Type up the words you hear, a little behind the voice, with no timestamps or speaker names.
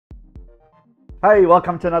Hey,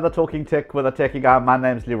 welcome to another Talking Tech with a Techie Guy. My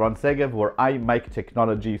name's Liron Segev, where I make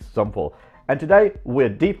technology simple. And today we're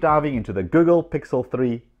deep diving into the Google Pixel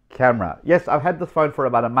 3 camera. Yes, I've had this phone for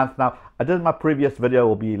about a month now. I did my previous video,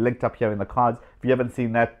 will be linked up here in the cards. If you haven't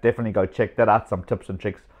seen that, definitely go check that out. Some tips and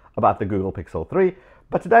tricks about the Google Pixel 3.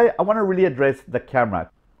 But today I want to really address the camera.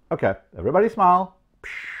 Okay, everybody smile.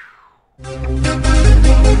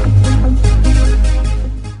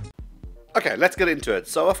 Okay, let's get into it.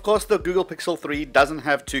 So of course the Google Pixel 3 doesn't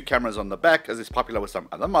have two cameras on the back as is popular with some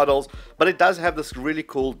other models, but it does have this really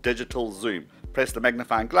cool digital zoom. Press the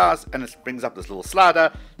magnifying glass and it brings up this little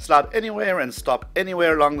slider, slide anywhere and stop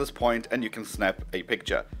anywhere along this point and you can snap a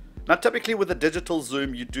picture. Now typically with the digital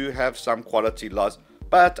zoom you do have some quality loss,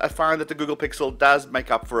 but I find that the Google Pixel does make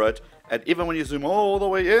up for it, and even when you zoom all the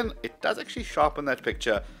way in, it does actually sharpen that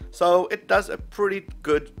picture. So it does a pretty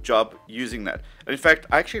good job using that. And in fact,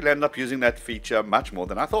 I actually ended up using that feature much more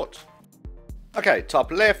than I thought. Okay,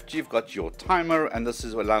 top left, you've got your timer, and this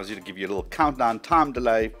is what allows you to give you a little countdown time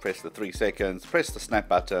delay. Press the 3 seconds, press the snap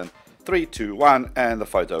button, 3, 2, 1, and the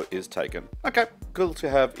photo is taken. Okay, cool to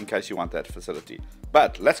have in case you want that facility.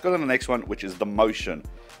 But let's go to the next one, which is the motion.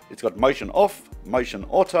 It's got motion off, motion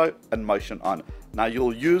auto, and motion on. Now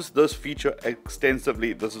you'll use this feature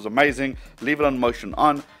extensively. This is amazing. Leave it on motion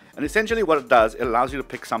on. And essentially what it does, it allows you to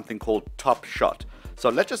pick something called top shot. So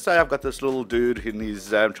let's just say I've got this little dude and he's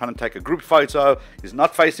trying to take a group photo. He's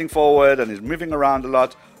not facing forward and he's moving around a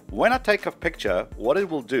lot. When I take a picture, what it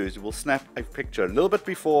will do is it will snap a picture a little bit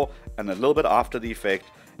before and a little bit after the effect,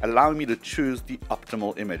 allowing me to choose the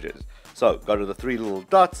optimal images. So go to the 3 little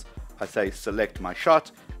dots, I say select my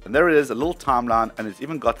shot, and there it is, a little timeline, and it's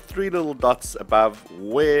even got 3 little dots above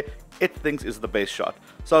where it thinks is the best shot.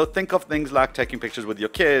 So think of things like taking pictures with your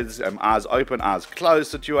kids, eyes open, eyes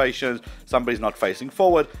closed situations, somebody's not facing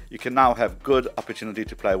forward. You can now have good opportunity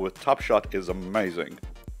to play with. Top shot is amazing.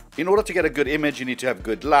 In order to get a good image, you need to have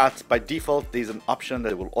good light. By default, there's an option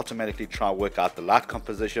that will automatically try and work out the light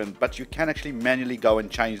composition, but you can actually manually go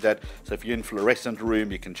and change that. So if you're in a fluorescent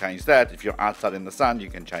room, you can change that. If you're outside in the sun, you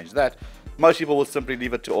can change that. Most people will simply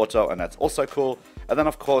leave it to auto, and that's also cool. And then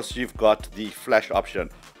of course, you've got the flash option,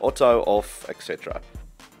 auto, off, etc.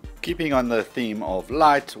 Keeping on the theme of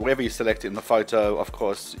light, wherever you select in the photo, of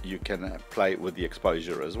course, you can play with the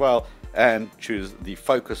exposure as well and choose the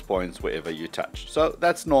focus points wherever you touch. So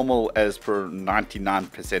that's normal as per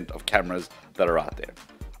 99% of cameras that are out there.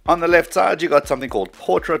 On the left side, you got something called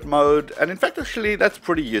portrait mode, and in fact actually that's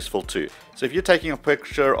pretty useful too. So if you're taking a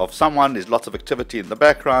picture of someone, there's lots of activity in the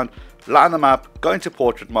background, line them up, go into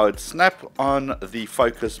portrait mode, snap on the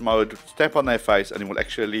focus mode, snap on their face, and it will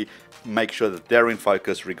actually make sure that they're in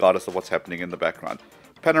focus regardless of what's happening in the background.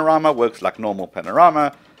 Panorama works like normal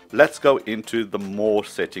panorama. Let's go into the more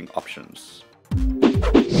setting options.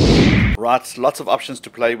 Right, lots of options to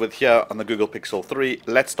play with here on the Google Pixel 3.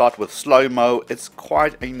 Let's start with slow-mo. It's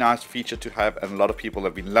quite a nice feature to have, and a lot of people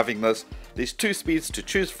have been loving this. There's 2 speeds to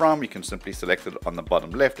choose from. You can simply select it on the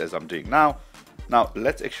bottom left as I'm doing now. Now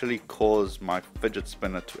let's actually cause my fidget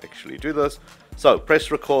spinner to actually do this. So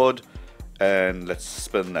press record and let's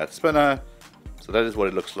spin that spinner. So that is what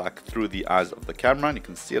it looks like through the eyes of the camera, and you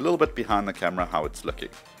can see a little bit behind the camera how it's looking.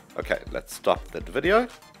 Okay, let's stop that video,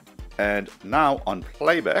 and now on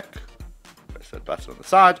playback, press that button on the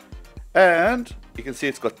side, and you can see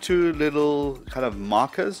it's got 2 little kind of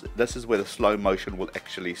markers. This is where the slow motion will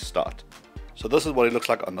actually start. So this is what it looks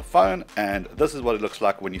like on the phone, and this is what it looks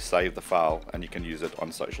like when you save the file and you can use it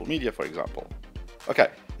on social media, for example. Okay,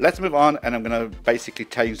 let's move on, and I'm going to basically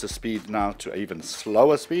change the speed now to an even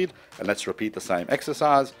slower speed, and let's repeat the same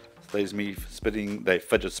exercise. So there's me spinning the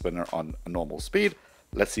fidget spinner on a normal speed.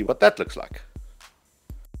 Let's see what that looks like.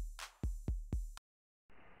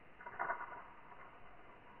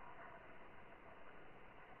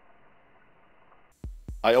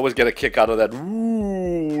 I always get a kick out of that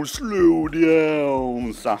 "ooh, slow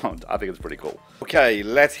down" sound. I think it's pretty cool. Okay,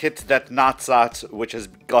 let's hit that night sight, which has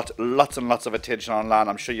got lots and lots of attention online.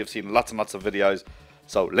 I'm sure you've seen lots and lots of videos.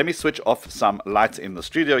 So let me switch off some lights in the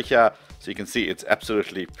studio here so you can see it's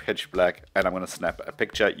absolutely pitch black, and I'm going to snap a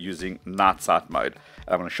picture using night sight mode. And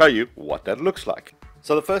I'm going to show you what that looks like.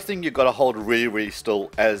 So the first thing, you've got to hold really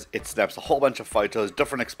still as it snaps a whole bunch of photos,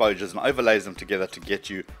 different exposures, and overlays them together to get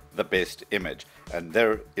you the best image. And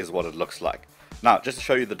there is what it looks like. Now, just to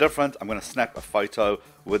show you the difference, I'm going to snap a photo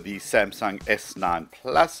with the Samsung S9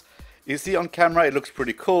 Plus. You see on camera, it looks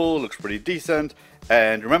pretty cool, looks pretty decent.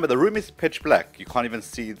 And remember, the room is pitch black. You can't even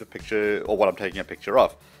see the picture or what I'm taking a picture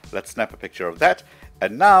of. Let's snap a picture of that.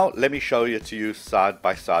 And now let me show you to you side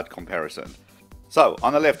by side comparison. So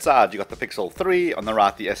on the left side you got the Pixel 3, on the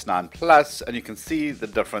right the S9 Plus, and you can see the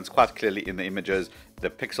difference quite clearly in the images. The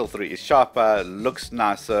Pixel 3 is sharper, looks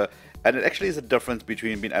nicer, and it actually is a difference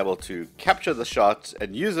between being able to capture the shot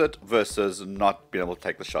and use it versus not being able to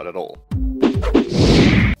take the shot at all.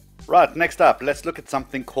 Right, next up, let's look at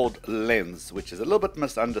something called lens, which is a little bit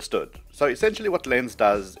misunderstood. So essentially what lens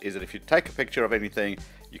does is that if you take a picture of anything,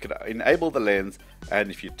 you can enable the lens, and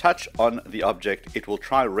if you touch on the object, it will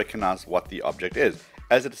try to recognize what the object is,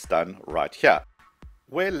 as it's done right here.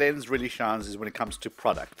 Where lens really shines is when it comes to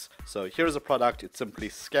products. So here is a product, it simply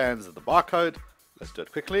scans the barcode. Let's do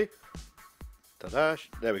it quickly. Ta-da.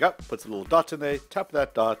 There we go, puts a little dot in there, tap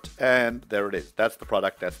that dot, and there it is. That's the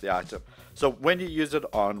product, that's the item. So when you use it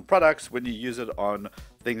on products, when you use it on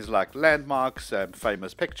things like landmarks and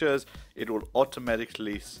famous pictures, it will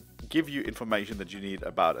automatically give you information that you need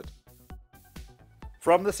about it.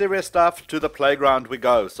 From the serious stuff to the playground we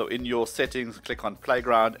go. So in your settings, click on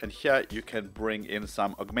playground, and here you can bring in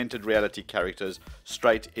some augmented reality characters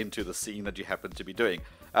straight into the scene that you happen to be doing.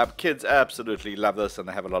 Kids absolutely love this, and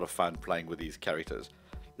they have a lot of fun playing with these characters.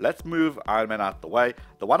 Let's move Iron Man out the way.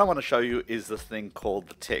 The one I want to show you is this thing called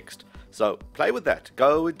the text. So play with that.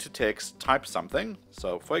 Go into text, type something.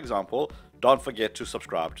 So for example, don't forget to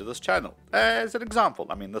subscribe to this channel. As an example,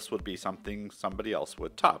 I mean, this would be something somebody else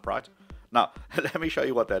would type, right? Now, let me show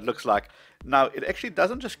you what that looks like. Now, it actually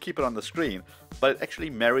doesn't just keep it on the screen, but it actually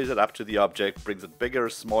marries it up to the object, brings it bigger,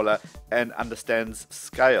 smaller, and understands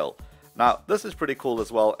scale. Now, this is pretty cool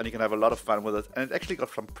as well, and you can have a lot of fun with it, and it actually got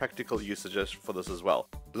some practical usages for this as well.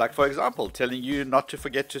 Like, for example, telling you not to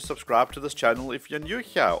forget to subscribe to this channel if you're new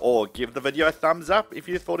here, or give the video a thumbs up if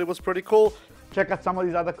you thought it was pretty cool. Check out some of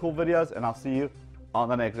these other cool videos, and I'll see you on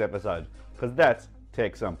the next episode, because that's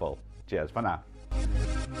Tech Simple. Cheers for now.